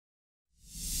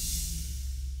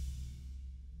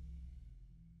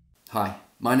Hi,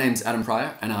 my name's Adam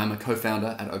Pryor and I'm a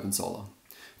co-founder at OpenSolar.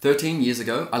 13 years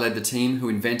ago, I led the team who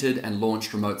invented and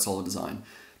launched remote solar design.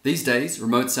 These days,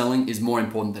 remote selling is more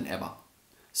important than ever.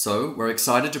 So, we're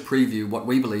excited to preview what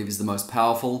we believe is the most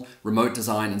powerful remote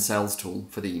design and sales tool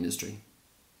for the industry.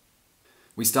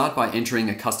 We start by entering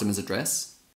a customer's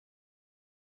address.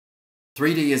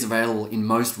 3D is available in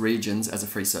most regions as a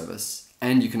free service,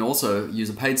 and you can also use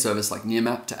a paid service like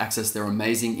Nearmap to access their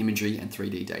amazing imagery and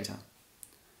 3D data.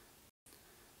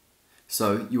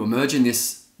 So you emerge in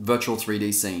this virtual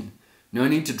 3D scene. No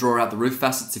need to draw out the roof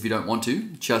facets if you don't want to,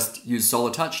 just use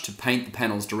Solar Touch to paint the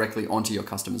panels directly onto your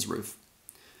customer's roof.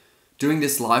 Doing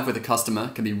this live with a customer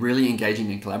can be really engaging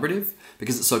and collaborative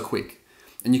because it's so quick.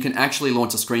 And you can actually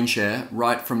launch a screen share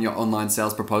right from your online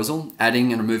sales proposal,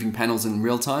 adding and removing panels in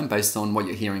real time based on what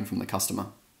you're hearing from the customer.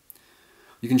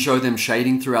 You can show them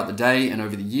shading throughout the day and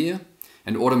over the year,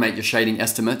 and automate your shading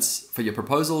estimates for your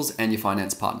proposals and your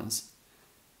finance partners.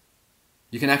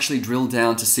 You can actually drill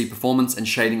down to see performance and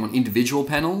shading on individual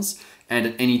panels and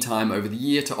at any time over the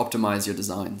year to optimize your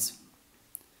designs.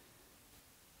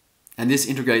 And this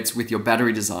integrates with your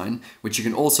battery design, which you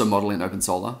can also model in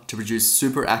OpenSolar to produce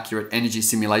super accurate energy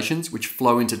simulations which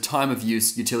flow into time of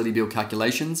use utility bill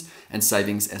calculations and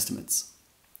savings estimates.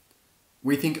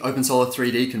 We think OpenSolar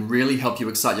 3D can really help you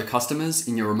excite your customers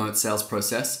in your remote sales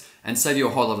process and save you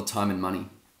a whole lot of time and money.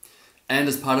 And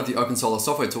as part of the OpenSolar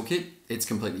software toolkit, it's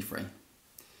completely free.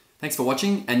 Thanks for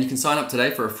watching, and you can sign up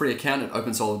today for a free account at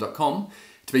opensolar.com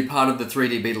to be part of the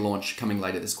 3D beta launch coming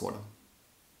later this quarter.